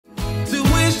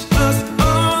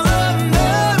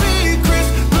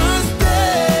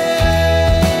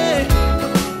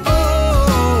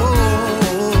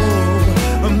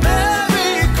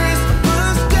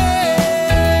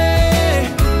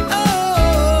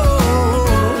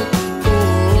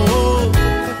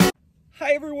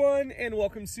and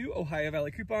welcome to Ohio Valley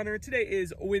Couponer. Today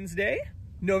is Wednesday,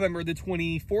 November the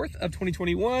 24th of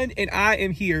 2021, and I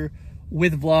am here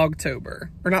with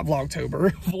Vlogtober. Or not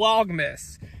Vlogtober,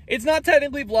 Vlogmas. It's not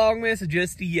technically Vlogmas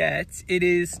just yet. It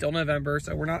is still November,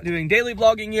 so we're not doing daily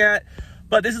vlogging yet,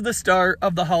 but this is the start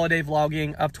of the holiday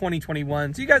vlogging of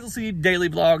 2021. So you guys will see daily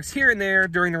vlogs here and there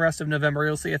during the rest of November.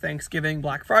 You'll see a Thanksgiving,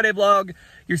 Black Friday vlog.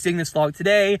 You're seeing this vlog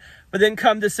today, but then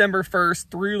come December 1st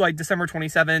through like December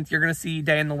 27th, you're gonna see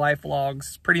day in the life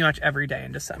vlogs pretty much every day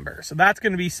in December. So that's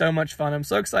gonna be so much fun. I'm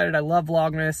so excited. I love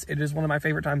Vlogmas. It is one of my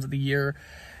favorite times of the year,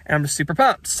 and I'm just super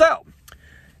pumped. So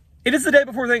it is the day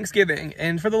before Thanksgiving,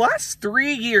 and for the last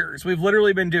 3 years, we've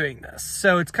literally been doing this.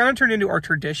 So it's kind of turned into our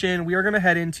tradition. We are going to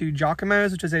head into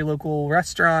Giacomo's, which is a local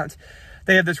restaurant.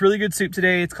 They have this really good soup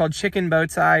today. It's called chicken bow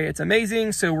tie. It's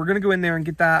amazing. So we're going to go in there and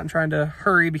get that. I'm trying to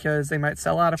hurry because they might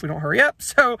sell out if we don't hurry up.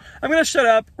 So I'm going to shut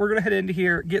up. We're going to head into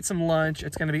here, get some lunch.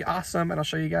 It's going to be awesome, and I'll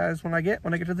show you guys when I get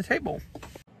to the table.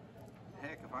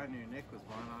 Heck, if I knew Nick was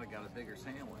born, I'd have got a bigger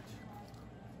sandwich.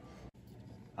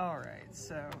 All right,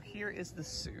 so here is the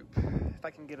soup, if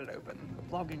I can get it open.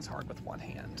 Vlogging's hard with one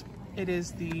hand. It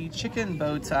is the chicken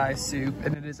bow tie soup,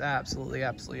 and it is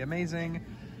absolutely amazing.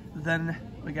 Then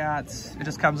we got, it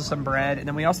just comes with some bread, and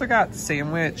then we also got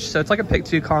sandwich. So it's like a pick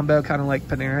two combo, kind of like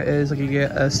Panera is. Like you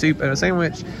get a soup and a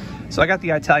sandwich. So I got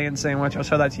the Italian sandwich. I'll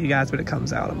show that to you guys when it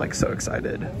comes out. I'm like so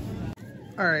excited.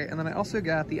 All right, and then I also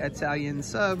got the Italian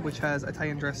sub, which has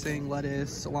Italian dressing,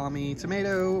 lettuce, salami,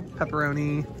 tomato,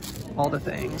 pepperoni, all the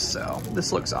things. So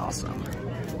this looks awesome.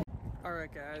 All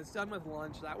right, guys, done with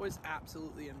lunch. That was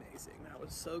absolutely amazing. That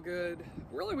was so good.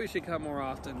 Really, we should come more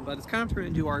often, but it's kind of turned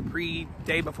into our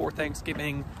pre-day before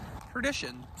Thanksgiving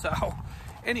tradition. So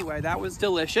anyway, that was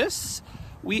delicious.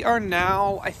 We are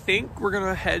now, I think we're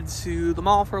gonna head to the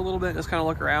mall for a little bit, just kind of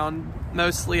look around.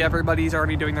 Mostly everybody's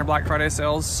already doing their Black Friday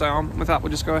sales, so we thought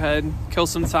we'll just go ahead, kill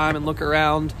some time and look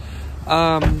around.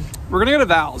 We're gonna go to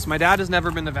Val's. My dad has never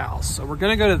been to Val's, so we're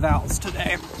gonna go to Val's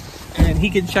today, and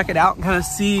he can check it out and kind of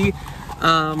see.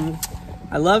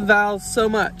 I love Val's so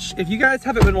much. If you guys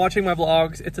haven't been watching my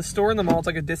vlogs, it's a store in the mall. It's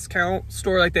like a discount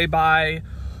store, like they buy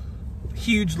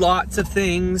huge lots of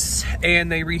things and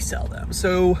they resell them.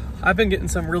 So I've been getting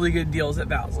some really good deals at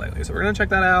Val's lately. So we're gonna check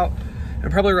that out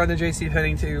and probably run to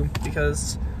JCPenney too,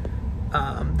 because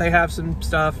they have some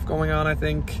stuff going on, I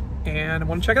think, and I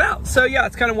want to check it out. So yeah,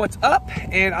 it's kind of what's up,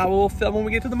 and I will film when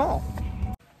we get to the mall.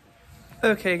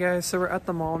 Okay guys, so we're at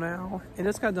the mall now, and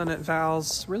just got done at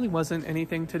Val's. Really wasn't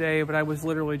anything today, but I was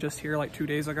literally just here like 2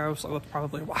 days ago, so that's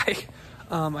probably why.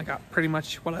 I got pretty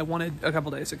much what I wanted a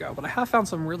couple days ago, but I have found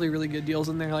some really good deals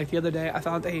in there. Like the other day, I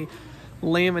found a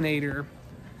laminator.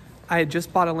 I had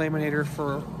just bought a laminator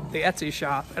for the Etsy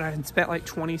shop, and I had spent like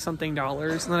 $20-something,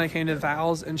 and then I came to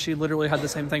Val's, and she literally had the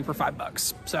same thing for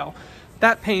 $5. So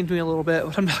that pained me a little bit,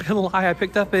 but I'm not gonna lie, I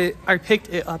picked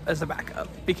it up as a backup,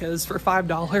 because for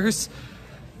 $5,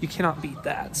 you cannot beat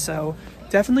that. So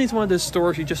definitely it's one of those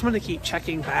stores you just want to keep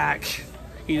checking back,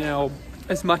 you know,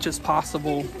 as much as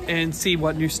possible and see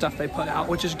what new stuff they put out,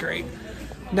 which is great.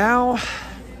 Now,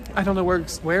 I don't know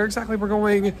where exactly we're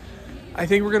going. I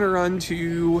think we're gonna run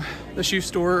to the shoe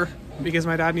store because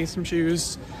my dad needs some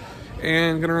shoes,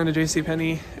 and gonna run to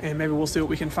JCPenney, and maybe we'll see what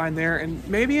we can find there, and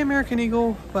maybe American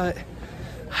Eagle, but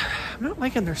I'm not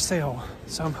liking their sale.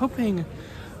 So I'm hoping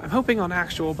on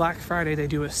actual Black Friday they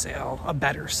do a sale, a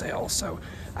better sale. So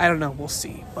I don't know, we'll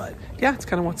see. But yeah, it's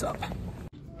kind of what's up.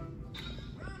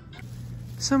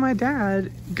 So my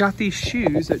dad got these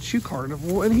shoes at Shoe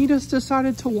Carnival, and he just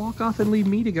decided to walk off and leave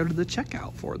me to go to the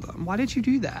checkout for them. Why did you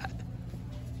do that?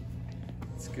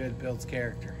 It's good, builds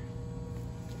character.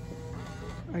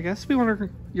 I guess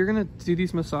you're gonna do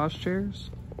these massage chairs?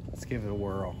 Let's give it a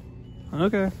whirl.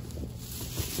 Okay.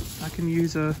 I can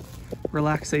use a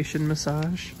relaxation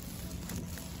massage.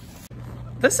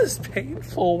 This is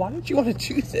painful. Why did you want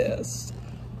to do this?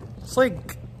 It's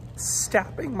like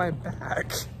stabbing my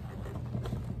back.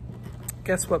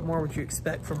 Guess what more would you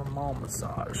expect from a mall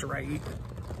massage, right?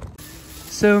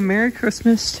 So Merry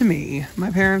Christmas to me. My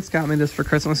parents got me this for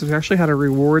Christmas. We actually had a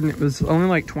reward, and it was only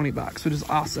like $20, which is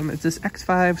awesome. It's this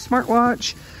X5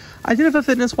 smartwatch. I did have a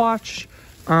fitness watch,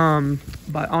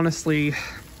 but honestly,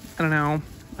 I don't know.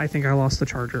 I think I lost the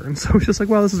charger, and so I was just like,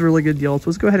 wow, this is a really good deal. So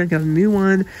let's go ahead and get a new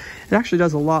one. It actually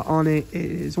does a lot on it.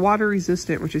 It is water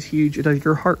resistant, which is huge. It does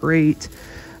your heart rate,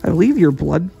 I believe your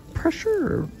blood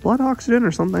pressure or blood oxygen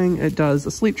or something. It does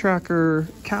a sleep tracker,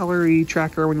 calorie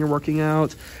tracker when you're working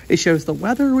out. It shows the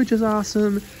weather, which is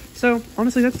awesome. So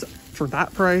honestly, that's for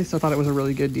that price. I thought it was a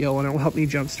really good deal, and it will help me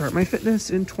jumpstart my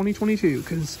fitness in 2022,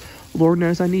 because Lord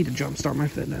knows I need to jumpstart my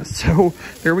fitness. So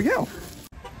there we go.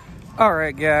 All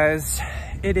right, guys.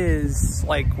 It is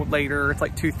like later, it's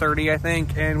like 2:30 I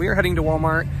think, and we are heading to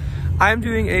Walmart. I'm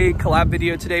doing a collab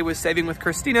video today with Saving with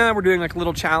Christina. We're doing like a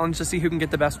little challenge to see who can get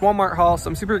the best Walmart haul, so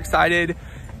I'm super excited.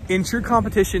 In true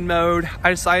competition mode, I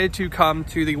decided to come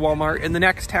to the Walmart in the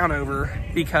next town over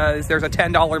because there's a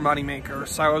 $10 moneymaker.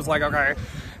 So I was like, okay,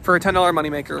 for a $10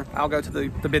 moneymaker, I'll go to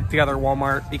the other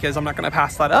Walmart because I'm not gonna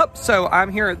pass that up. So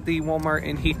I'm here at the Walmart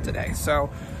in Heath today.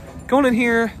 So going in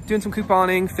here, doing some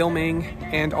couponing, filming,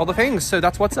 and all the things. So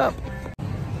that's what's up.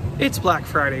 It's Black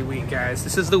Friday week, guys.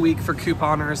 This is the week for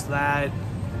couponers that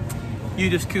you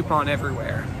just coupon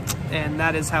everywhere. And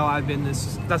that is how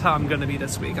that's how I'm gonna be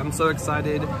this week. I'm so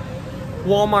excited.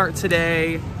 Walmart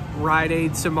today, Rite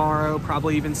Aid tomorrow,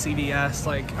 probably even CVS.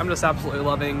 Like, I'm just absolutely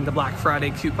loving the Black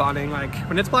Friday couponing. Like,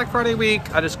 when it's Black Friday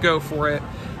week, I just go for it.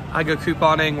 I go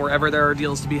couponing wherever there are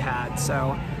deals to be had.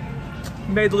 So,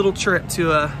 made a little trip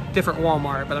to a different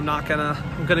Walmart, but I'm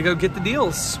gonna go get the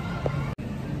deals.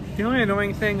 The only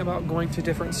annoying thing about going to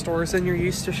different stores than you're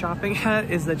used to shopping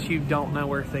at is that you don't know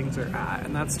where things are at,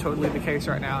 and that's totally the case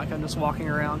right now. Like, I'm just walking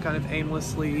around kind of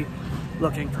aimlessly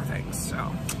looking for things,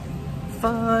 so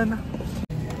fun.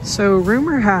 So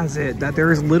rumor has it that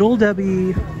there's Little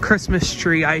Debbie Christmas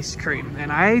tree ice cream,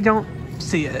 and I don't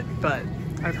see it, but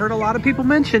I've heard a lot of people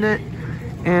mention it,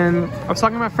 and I was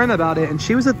talking to my friend about it, and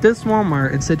she was at this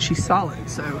Walmart and said she saw it,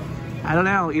 so I don't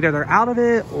know, either they're out of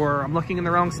it or I'm looking in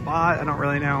the wrong spot. I don't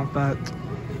really know, but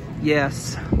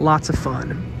yes, lots of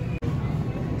fun.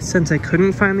 Since I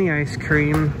couldn't find the ice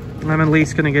cream, I'm at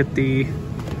least gonna get the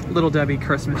Little Debbie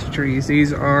Christmas trees.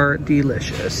 These are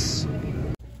delicious.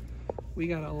 We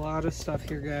got a lot of stuff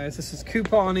here, guys. This is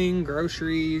couponing,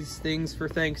 groceries, things for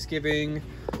Thanksgiving,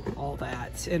 all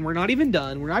that. And we're not even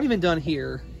done. We're not even done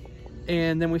here.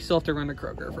 And then we still have to run to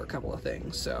Kroger for a couple of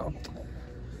things, so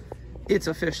it's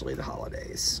officially the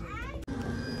holidays.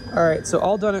 All right, so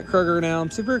all done at Kroger now.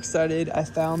 I'm super excited. I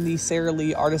found the Sara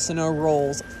Lee Artisanal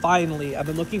rolls, finally. I've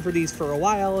been looking for these for a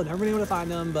while and never been able to find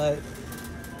them, but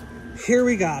here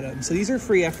we got them. So these are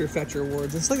free after Fetch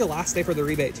Rewards. It's like the last day for the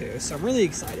rebate too, so I'm really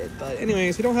excited. But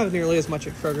anyways, we don't have nearly as much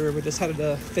at Kroger. We just had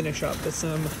to finish up with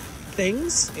some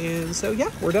things. And so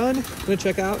yeah, we're done. I'm gonna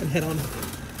check out and head on home.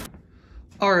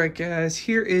 All right, guys,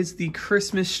 here is the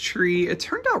Christmas tree. It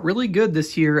turned out really good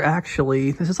this year,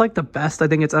 actually. This is like the best I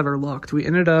think it's ever looked. We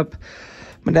ended up,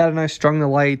 my dad and I strung the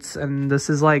lights, and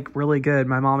this is like really good.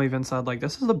 My mom even said, like,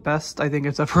 this is the best I think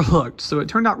it's ever looked. So it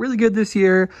turned out really good this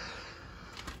year.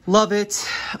 Love it.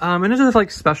 And it's just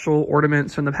like special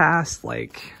ornaments from the past.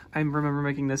 Like, I remember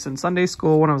making this in Sunday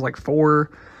school when I was like 4.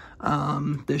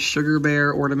 This sugar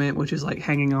bear ornament, which is like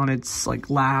hanging on its like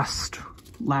last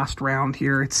round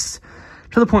here. It's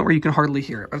to the point where you can hardly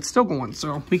hear it, but it's still going,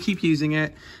 so we keep using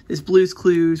it. This Blue's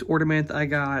Clues ornament that I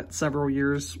got several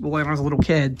years when I was a little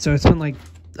kid, so it's been like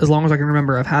as long as I can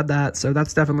remember I've had that, so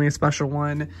that's definitely a special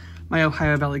one. My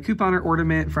Ohio Valley couponer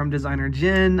ornament from designer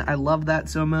Jen, I love that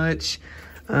so much.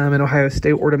 An Ohio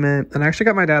State ornament, and I actually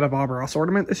got my dad a Bob Ross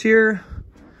ornament this year,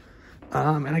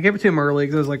 and I gave it to him early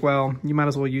because I was like, well, you might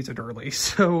as well use it early.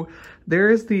 So there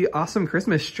is the awesome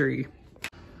Christmas tree.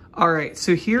 All right,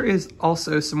 so here is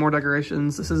also some more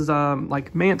decorations. This is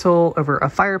like mantle over a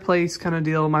fireplace kind of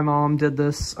deal. My mom did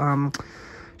this.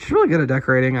 She's really good at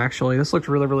decorating, actually. This looked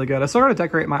really, really good. I still got to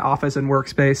decorate my office and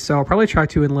workspace, so I'll probably try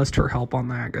to enlist her help on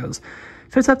that, because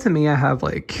if it's up to me,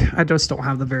 I just don't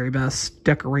have the very best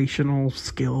decorational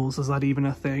skills. Is that even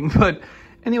a thing? But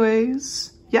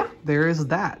anyways, yeah, there is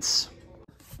that.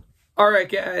 All right,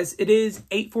 guys, it is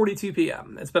 8:42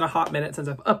 p.m. It's been a hot minute since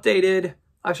I've updated.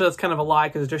 Actually, that's kind of a lie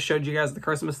because I just showed you guys the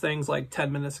Christmas things like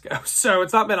 10 minutes ago. So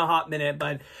it's not been a hot minute,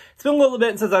 but it's been a little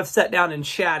bit since I've sat down and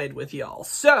chatted with y'all.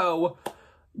 So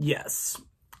yes,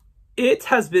 it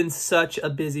has been such a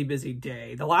busy, busy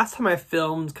day. The last time I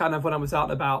filmed kind of when I was out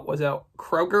and about was at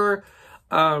Kroger.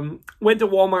 Went to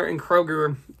Walmart and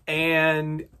Kroger,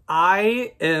 and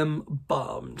I am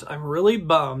bummed. I'm really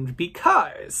bummed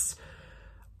because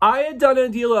I had done a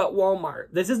deal at Walmart.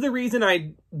 This is the reason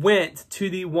I went to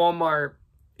the Walmart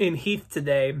in Heath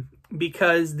today,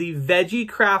 because the Veggie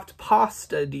Craft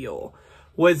pasta deal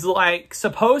was like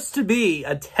supposed to be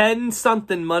a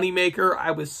 10-something moneymaker.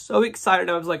 I was so excited.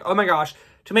 I was like, oh my gosh,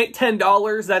 to make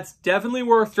 $10, that's definitely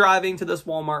worth driving to this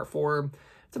Walmart for.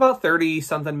 It's about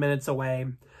 30-something minutes away.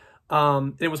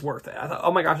 It was worth it. I thought,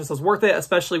 oh my gosh, this was worth it,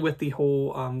 especially with the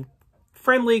whole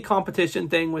friendly competition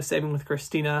thing with Saving with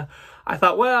Christina. I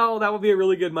thought, well, that would be a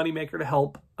really good moneymaker to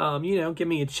help, you know, give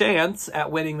me a chance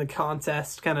at winning the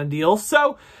contest kind of deal.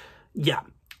 So, yeah.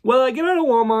 Well, I get out of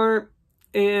Walmart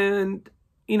and,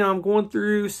 you know, I'm going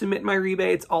through, submit my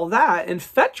rebates, all that, and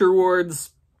Fetch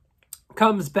Rewards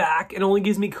comes back and only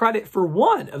gives me credit for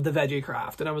one of the Veggie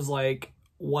Craft. And I was like,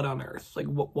 what on earth? Like,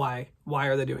 why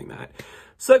are they doing that?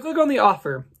 So I click on the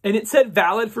offer and it said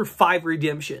valid for 5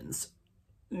 redemptions.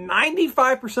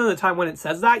 95% of the time when it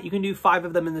says that, you can do 5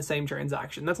 of them in the same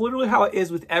transaction. That's literally how it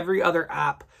is with every other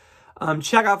app.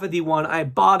 Checkout 51,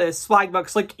 Ibotta,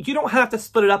 Swagbucks. Like, you don't have to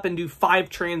split it up and do 5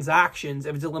 transactions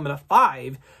if it's a limit of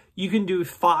 5. You can do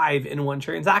 5 in one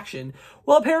transaction.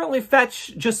 Well, apparently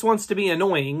Fetch just wants to be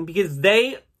annoying because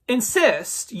they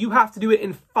insist you have to do it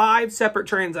in 5 separate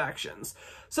transactions.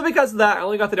 So because of that, I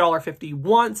only got the $1.50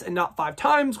 once and not 5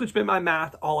 times, which made my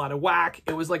math all out of whack.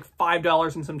 It was like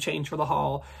 $5 and some change for the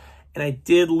haul. And I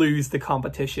did lose the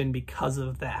competition because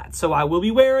of that. So I will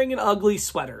be wearing an ugly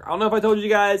sweater. I don't know if I told you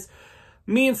guys,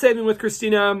 me and Saving with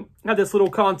Christina had this little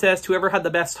contest. Whoever had the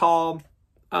best haul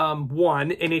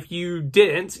won. And if you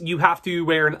didn't, you have to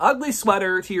wear an ugly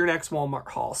sweater to your next Walmart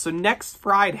haul. So next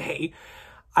Friday,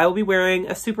 I will be wearing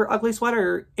a super ugly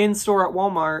sweater in store at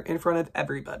Walmart in front of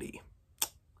everybody.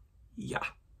 Yeah.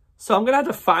 So I'm going to have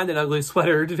to find an ugly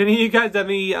sweater. Did any of you guys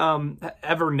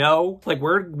ever know? Like,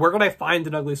 where can I find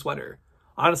an ugly sweater?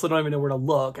 Honestly, don't even know where to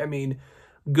look. I mean,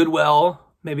 Goodwill.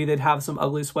 Maybe they'd have some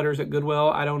ugly sweaters at Goodwill.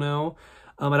 I don't know.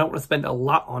 I don't want to spend a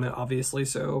lot on it, obviously.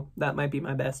 So that might be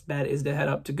my best bet, is to head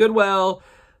up to Goodwill,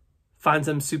 find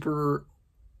some super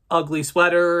ugly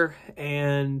sweater,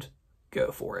 and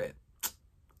go for it.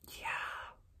 Yeah.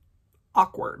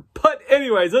 Awkward. But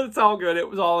anyways, it's all good. It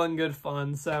was all in good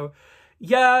fun. So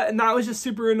yeah, and that was just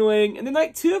super annoying. And then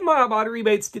like 2 of my Ibotta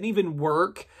rebates didn't even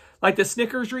work. Like the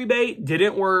Snickers rebate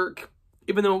didn't work,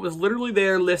 even though it was literally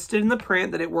there listed in the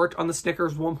print that it worked on the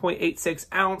Snickers 1.86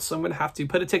 ounce. So I'm going to have to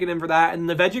put a ticket in for that. And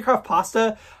the Veggie Craft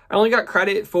pasta, I only got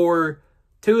credit for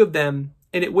 2 of them.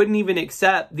 And it wouldn't even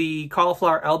accept the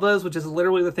cauliflower elbows, which is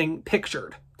literally the thing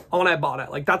pictured on Ibotta.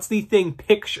 Like, that's the thing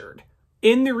pictured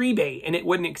in the rebate, and it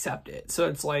wouldn't accept it. So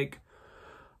it's like,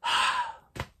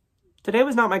 today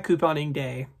was not my couponing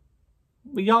day.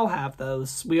 We all have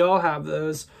those. We all have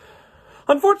those.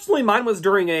 Unfortunately, mine was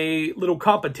during a little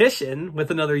competition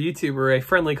with another YouTuber, a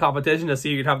friendly competition to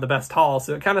see who could have the best haul.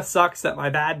 So it kind of sucks that my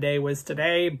bad day was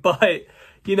today, but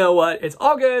you know what? It's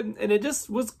all good. And it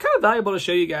just was kind of valuable to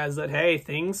show you guys that, hey,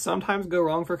 things sometimes go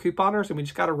wrong for couponers and we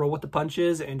just got to roll with the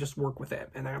punches and just work with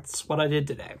it. And that's what I did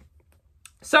today.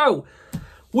 So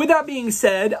with that being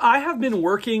said, I have been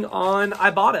working on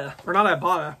Ibotta, or not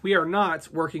Ibotta. We are not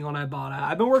working on Ibotta.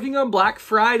 I've been working on Black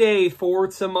Friday for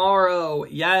tomorrow.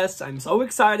 Yes, I'm so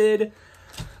excited.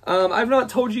 I've not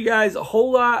told you guys a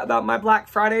whole lot about my Black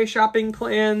Friday shopping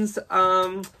plans.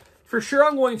 For sure,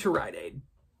 I'm going to Rite Aid.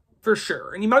 For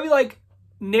sure. And you might be like,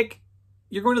 Nick,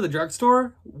 you're going to the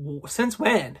drugstore? Since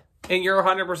when? And you're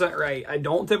 100% right. I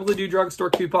don't typically do drugstore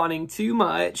couponing too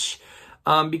much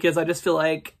because I just feel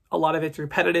like a lot of it's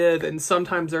repetitive and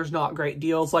sometimes there's not great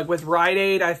deals. Like with Rite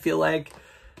Aid, I feel like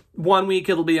one week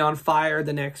it'll be on fire,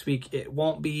 the next week it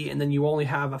won't be, and then you only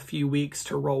have a few weeks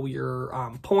to roll your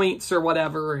points or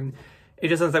whatever, and it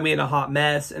just ends up being a hot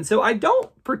mess. And so I don't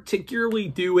particularly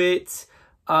do it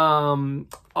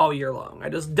all year long. I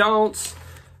just don't.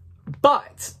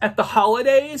 But at the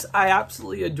holidays, I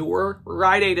absolutely adore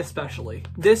Rite Aid especially.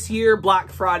 This year,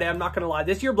 Black Friday, I'm not going to lie,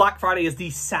 this year Black Friday is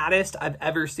the saddest I've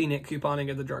ever seen it couponing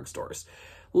at the drugstores.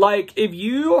 Like, if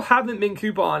you haven't been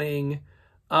couponing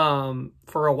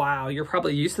for a while, you're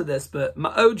probably used to this, but my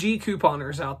OG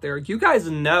couponers out there, you guys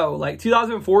know, like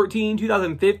 2014,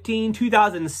 2015,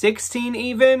 2016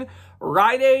 even,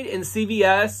 Rite Aid and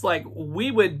CVS, like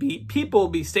people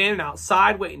would be standing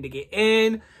outside waiting to get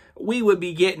in. We would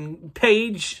be getting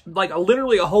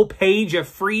literally a whole page of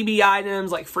freebie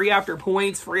items, like free after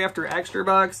points, free after extra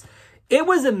bucks. It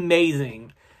was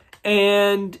amazing.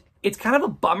 And it's kind of a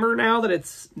bummer now that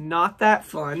it's not that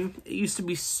fun. It used to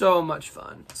be so much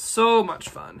fun. So much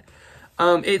fun.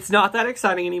 It's not that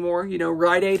exciting anymore. You know,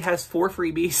 Rite Aid has 4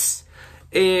 freebies.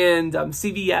 And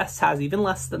CVS has even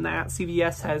less than that.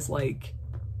 CVS has like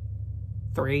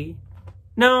 3.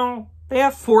 No, they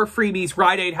have 4 freebies.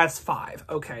 Rite Aid has 5.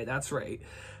 Okay, that's right.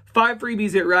 5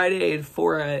 freebies at Rite Aid,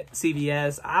 4 at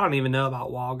CVS. I don't even know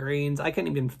about Walgreens. I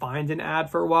couldn't even find an ad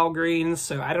for Walgreens,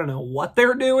 so I don't know what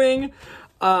they're doing.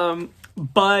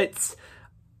 But,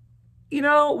 you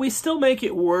know, we still make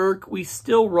it work. We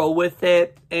still roll with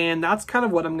it, and that's kind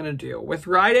of what I'm going to do. With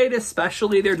Rite Aid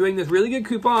especially, they're doing this really good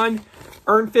coupon.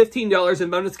 Earn $15 in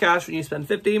bonus cash when you spend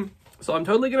 $50. So I'm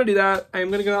totally going to do that. I'm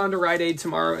going to go on to Rite Aid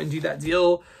tomorrow and do that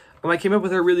deal. I came up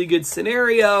with a really good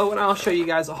scenario, and I'll show you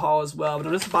guys a haul as well. But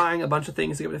I'm just buying a bunch of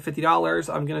things to get to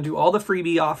 $50. I'm going to do all the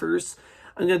freebie offers.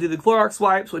 I'm going to do the Clorox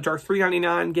wipes, which are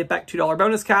 $3.99, get back $2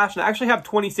 bonus cash. And I actually have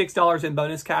 $26 in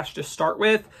bonus cash to start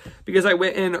with because I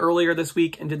went in earlier this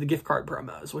week and did the gift card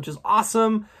promos, which is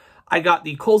awesome. I got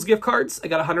the Kohl's gift cards. I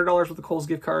got $100 worth of Kohl's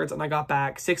gift cards, and I got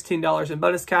back $16 in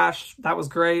bonus cash. That was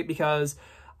great because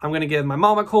I'm going to give my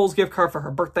mom a Kohl's gift card for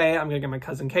her birthday. I'm going to give my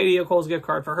cousin Katie a Kohl's gift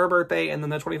card for her birthday. And then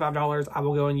the $25 I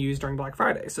will go and use during Black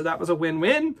Friday. So that was a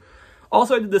win-win.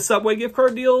 Also, I did the Subway gift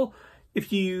card deal.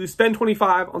 If you spend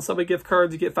 $25 on Subway gift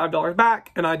cards, you get $5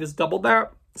 back. And I just doubled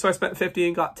that. So I spent $50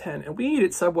 and got $10. And we eat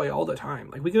at Subway all the time.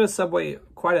 Like, we go to Subway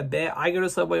quite a bit. I go to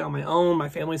Subway on my own. My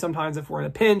family sometimes, if we're in a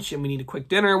pinch and we need a quick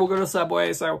dinner, we'll go to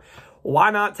Subway. So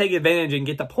why not take advantage and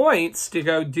get the points to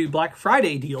go do Black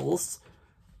Friday deals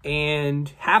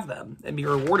and have them and be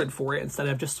rewarded for it instead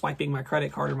of just swiping my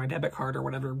credit card or my debit card or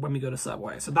whatever when we go to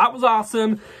Subway. So that was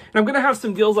awesome. And I'm going to have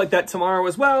some deals like that tomorrow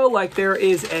as well. Like, there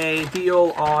is a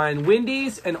deal on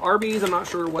Wendy's and Arby's. I'm not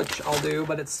sure which I'll do,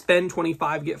 but it's spend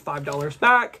 $25, get $5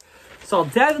 back. So I'll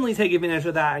definitely take advantage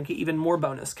of that and get even more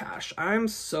bonus cash. I'm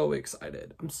so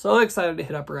excited. I'm so excited to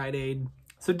hit up Rite Aid.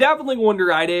 So definitely going to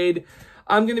Rite Aid.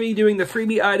 I'm going to be doing the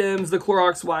freebie items, the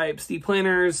Clorox wipes, the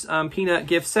planners, peanut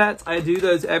gift sets. I do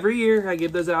those every year. I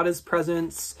give those out as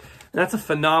presents. And that's a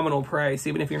phenomenal price,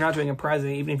 even if you're not doing a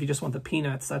present, even if you just want the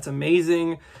peanuts. That's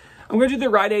amazing. I'm going to do the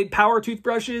Rite Aid power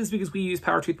toothbrushes because we use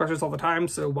power toothbrushes all the time,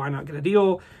 so why not get a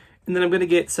deal? And then I'm going to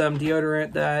get some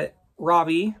deodorant that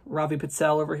Ravi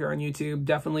Patel over here on YouTube.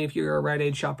 Definitely, if you're a Rite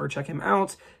Aid shopper, check him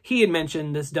out. He had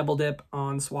mentioned this double dip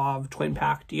on Suave twin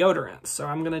pack deodorant. So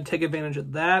I'm going to take advantage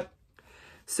of that.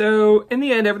 So in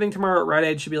the end, everything tomorrow at Rite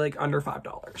Aid should be like under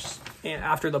 $5 and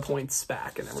after the points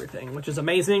back and everything, which is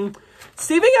amazing.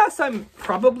 CVS, I'm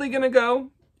probably going to go.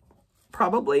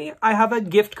 Probably. I have a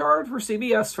gift card for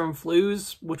CVS from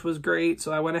Flu's, which was great.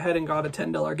 So I went ahead and got a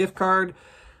 $10 gift card.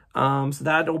 So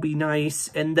that'll be nice.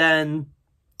 And then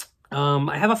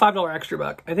I have a $5 extra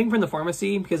buck, I think, from the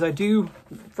pharmacy, because I do,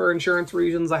 for insurance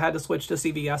reasons, I had to switch to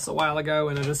CVS a while ago,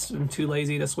 and I just am too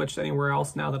lazy to switch to anywhere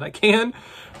else now that I can.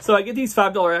 So I get these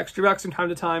 $5 extra bucks from time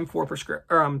to time for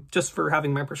just for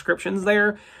having my prescriptions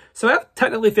there. So I have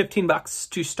technically $15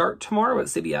 to start tomorrow at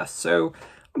CVS. So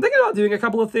I'm thinking about doing a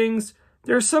couple of things.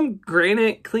 There's some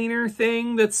granite cleaner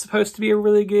thing that's supposed to be a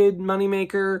really good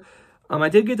moneymaker. I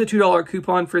did get the $2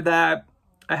 coupon for that.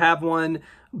 I have one,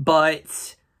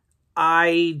 but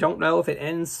I don't know if it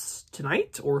ends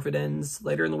tonight or if it ends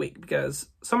later in the week, because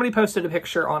somebody posted a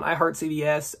picture on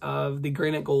iHeartCVS of the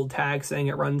granite gold tag saying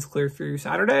it runs clear through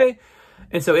Saturday.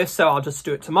 And so if so, I'll just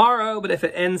do it tomorrow. But if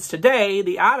it ends today,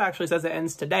 the ad actually says it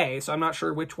ends today. So I'm not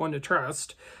sure which one to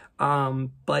trust.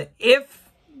 But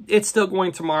if it's still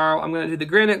going tomorrow, I'm going to do the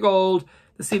granite gold,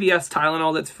 the CVS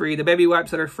Tylenol that's free, the baby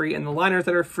wipes that are free, and the liners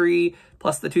that are free,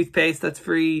 plus the toothpaste that's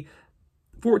free.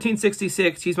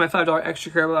 $14.66, use my $5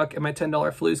 extra care buck and my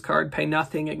 $10 Flu's card, pay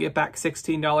nothing and get back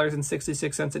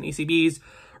 $16.66 in ECBs.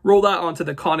 Roll that onto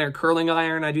the Conair curling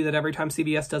iron. I do that every time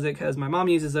CVS does it because my mom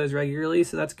uses those regularly,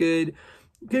 so that's good.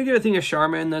 I'm gonna get a thing of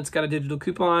Charmin that's got a digital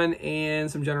coupon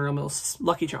and some General Mills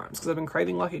Lucky Charms because I've been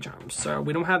craving Lucky Charms, so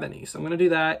we don't have any, so I'm gonna do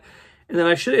that. And then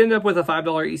I should end up with a $5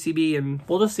 ECB, and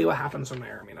we'll just see what happens from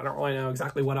there. I mean, I don't really know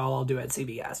exactly what I'll do at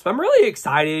CVS, but I'm really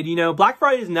excited. You know, Black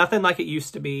Friday is nothing like it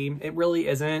used to be. It really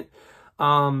isn't.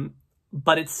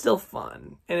 But it's still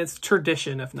fun, and it's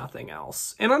tradition, if nothing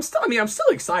else. And I'm still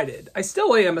excited. I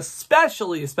still am,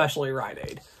 especially Rite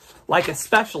Aid. Like,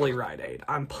 especially Rite Aid.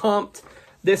 I'm pumped.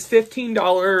 This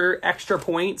 $15 extra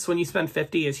points when you spend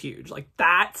 $50 is huge. Like,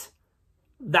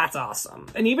 that's awesome.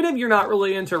 And even if you're not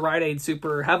really into Rite Aid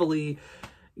super heavily,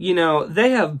 you know, they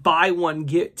have buy one,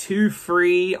 get two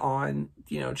free on,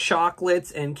 you know, chocolates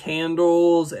and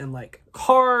candles and like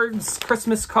cards,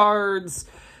 Christmas cards.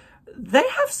 They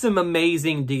have some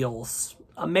amazing deals.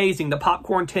 Amazing. The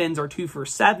popcorn tins are 2 for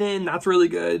 $7. That's really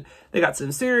good. They got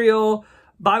some cereal.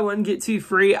 Buy one, get two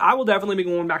free. I will definitely be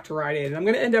going back to Rite Aid. And I'm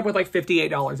going to end up with like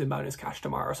 $58 in bonus cash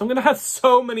tomorrow. So I'm going to have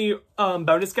so many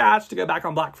bonus cash to go back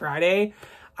on Black Friday.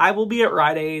 I will be at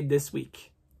Rite Aid this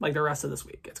week, like the rest of this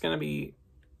week. It's going to be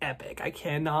epic. I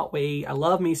cannot wait. I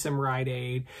love me some Rite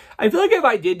Aid. I feel like if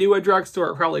I did do a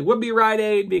drugstore, it probably would be Rite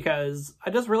Aid because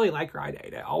I just really like Rite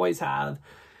Aid. I always have.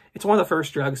 It's one of the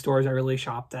first drugstores I really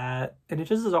shopped at. And it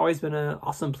just has always been an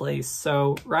awesome place.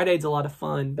 So Rite Aid's a lot of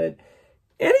fun. But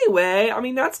anyway, I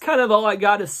mean, that's kind of all I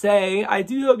got to say. I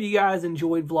do hope you guys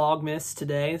enjoyed Vlogmas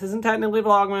today. This isn't technically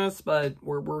Vlogmas, but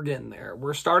we're getting there.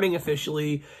 We're starting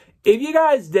officially. If you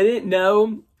guys didn't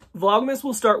know, Vlogmas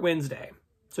will start Wednesday.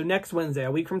 So next Wednesday,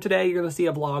 a week from today, you're going to see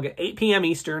a vlog at 8 p.m.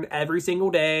 Eastern every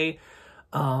single day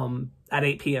at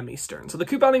 8 p.m. Eastern. So the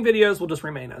couponing videos will just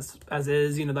remain as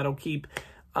is. You know, that'll keep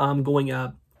going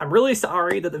up. I'm really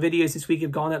sorry that the videos this week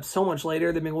have gone up so much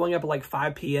later. They've been going up at like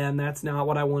 5 p.m. That's not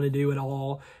what I want to do at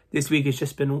all. This week has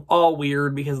just been all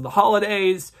weird because of the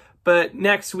holidays. But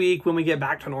next week, when we get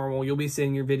back to normal, you'll be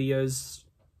seeing your videos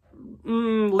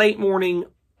late morning,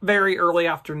 very early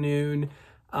afternoon.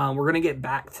 We're going to get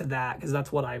back to that because that's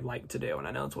what I like to do. And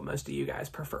I know it's what most of you guys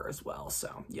prefer as well.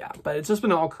 So yeah, but it's just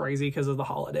been all crazy because of the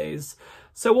holidays.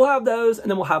 So we'll have those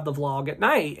and then we'll have the vlog at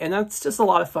night. And that's just a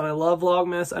lot of fun. I love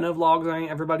Vlogmas. I know vlogs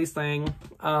ain't everybody's thing,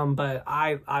 but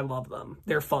I love them.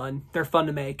 They're fun. They're fun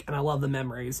to make and I love the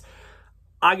memories.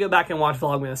 I go back and watch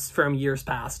Vlogmas from years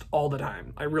past all the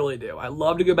time. I really do. I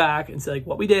love to go back and see like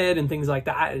what we did and things like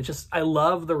that. It's just, I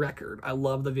love the record. I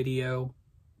love the video.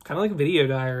 Kind of like a video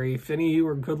diary. If any of you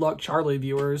are Good Luck Charlie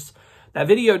viewers, that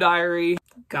video diary,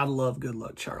 gotta love Good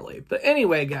Luck Charlie. But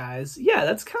anyway, guys, yeah,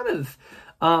 that's kind of,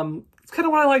 it's kind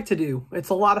of what I like to do. It's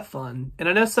a lot of fun. And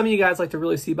I know some of you guys like to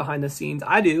really see behind the scenes.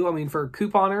 I do. I mean, for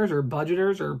couponers or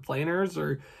budgeters or planners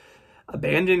or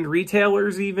abandoned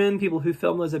retailers even, people who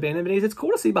film those abandoned videos, it's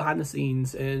cool to see behind the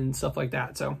scenes and stuff like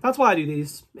that. So that's why I do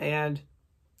these. And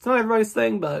it's not everybody's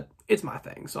thing, but it's my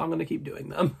thing. So I'm going to keep doing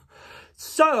them.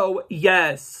 So,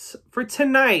 yes, for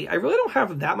tonight, I really don't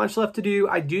have that much left to do.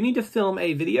 I do need to film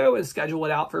a video and schedule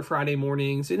it out for Friday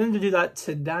morning. So, I need to do that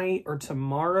tonight or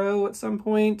tomorrow at some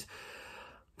point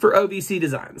for OVC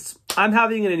Designs. I'm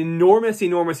having an enormous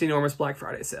Black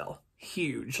Friday sale.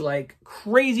 Huge, like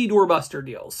crazy doorbuster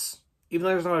deals. Even though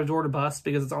there's not a door to bust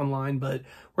because it's online, but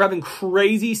we're having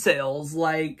crazy sales,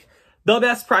 like the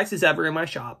best prices ever in my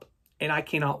shop. And I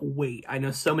cannot wait. I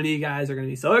know so many of you guys are going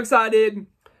to be so excited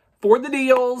for the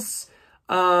deals,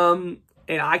 and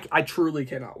I truly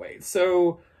cannot wait.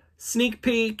 So, sneak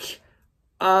peek,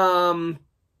 the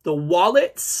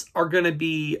wallets are going to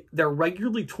be, they're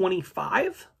regularly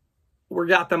 $25. We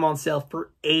got them on sale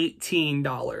for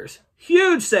 $18.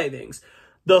 Huge savings.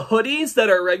 The hoodies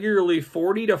that are regularly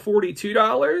 $40 to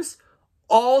 $42,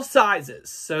 all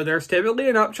sizes. So, there's typically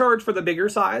an upcharge for the bigger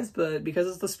size, but because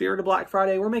it's the spirit of Black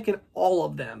Friday, we're making all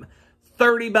of them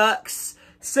 $30.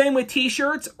 Same with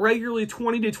t-shirts, regularly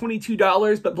 $20 to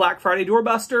 $22, but Black Friday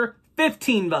doorbuster,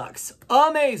 $15.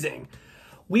 Amazing.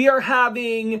 We are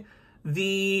having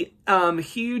the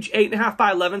huge 8.5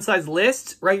 by 11 size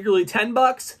list, regularly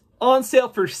 $10, on sale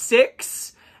for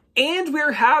 $6. And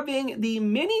we're having the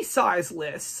mini size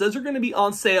lists. Those are going to be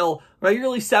on sale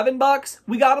regularly $7.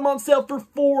 We got them on sale for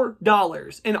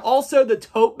 $4. And also the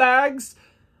tote bags,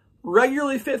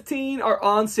 regularly $15, are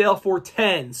on sale for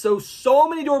 $10. So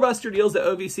many doorbuster deals at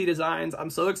OVC Designs.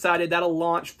 I'm so excited. That'll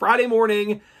launch Friday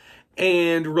morning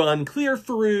and run clear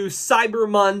through Cyber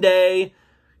Monday.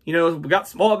 You know, we got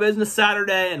Small Business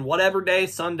Saturday and whatever day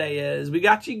Sunday is. We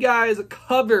got you guys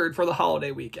covered for the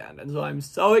holiday weekend. And so I'm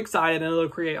so excited. And it'll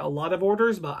create a lot of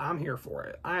orders, but I'm here for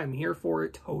it. I am here for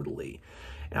it totally.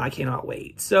 And I cannot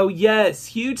wait. So yes,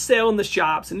 huge sale in the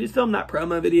shops. I need to film that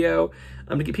promo video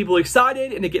to get people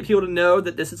excited and to get people to know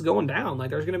that this is going down.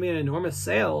 Like there's going to be an enormous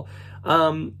sale.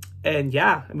 And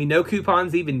yeah, I mean, no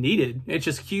coupons even needed. It's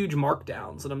just huge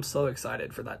markdowns. And I'm so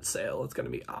excited for that sale. It's going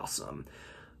to be awesome.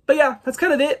 But yeah, that's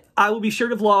kind of it. I will be sure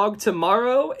to vlog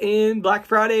tomorrow and Black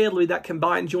Friday. It'll be that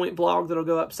combined joint vlog that'll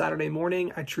go up Saturday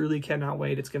morning. I truly cannot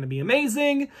wait. It's going to be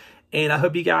amazing. And I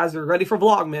hope you guys are ready for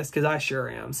Vlogmas because I sure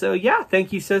am. So yeah,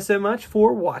 thank you so much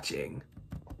for watching.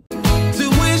 To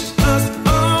wish us